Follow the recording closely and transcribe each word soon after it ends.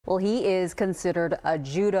Well, he is considered a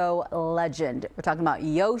judo legend. We're talking about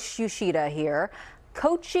Yosh Uchida here,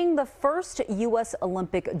 coaching the first U.S.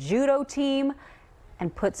 Olympic judo team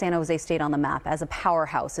and put San Jose State on the map as a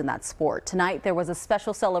powerhouse in that sport. Tonight, there was a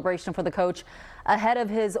special celebration for the coach ahead of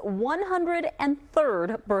his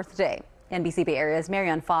 103rd birthday. NBC Bay Area's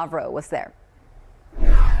Marianne Favro was there.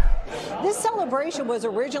 This celebration was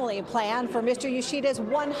originally planned for Mr. Uchida's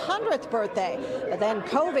 100th birthday, but then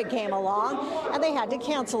COVID came along and they had to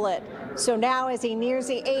cancel it. So now, as he nears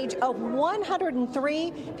the age of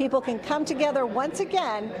 103, people can come together once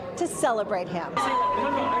again to celebrate him.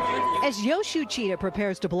 As Yosh Uchida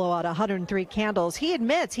prepares to blow out 103 candles, he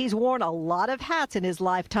admits he's worn a lot of hats in his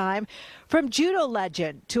lifetime, from judo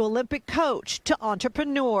legend to Olympic coach to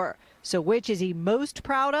entrepreneur. So which is he most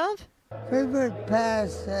proud of? Favorite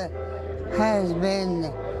past has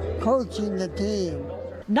been coaching the team.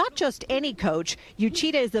 Not just any coach.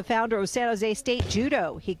 Uchida is the founder of San Jose State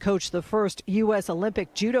Judo. He coached the first U.S.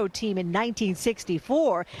 Olympic judo team in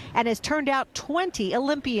 1964 and has turned out 20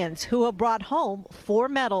 Olympians who have brought home 4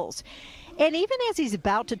 medals. And even as he's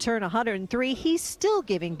about to turn 103, he's still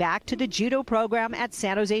giving back to the judo program at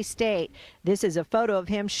San Jose State. This is a photo of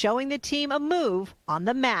him showing the team a move on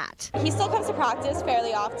the mat. He still comes to practice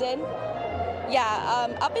fairly often. Yeah,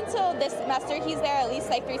 up until this semester, he's there at least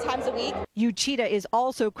like 3 times a week. Uchida is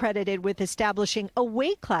also credited with establishing a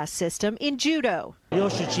weight class system in judo.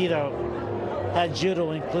 Yosh Uchida had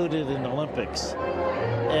judo included in the Olympics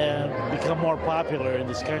and become more popular in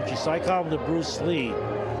this country. So I call him the Bruce Lee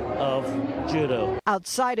of judo.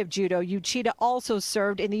 Outside of judo, Uchida also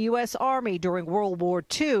served in the U.S. Army during World War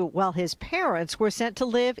II, while his parents were sent to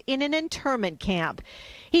live in an internment camp.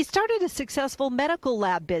 He started a successful medical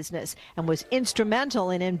lab business and was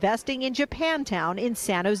instrumental in investing in Japantown in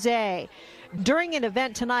San Jose. During an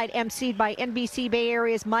event tonight emceed by NBC Bay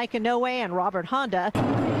Area's Mike Inoue and Robert Honda,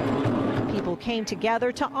 people came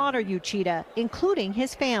together to honor Uchida, including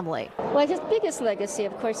his family. Well, his biggest legacy,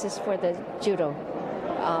 of course, is for the judo.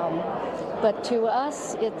 But to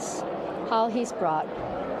us, it's how he's brought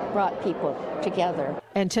people together.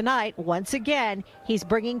 And tonight, once again, he's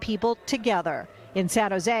bringing people together. In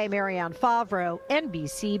San Jose, Marianne Favro,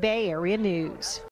 NBC Bay Area News.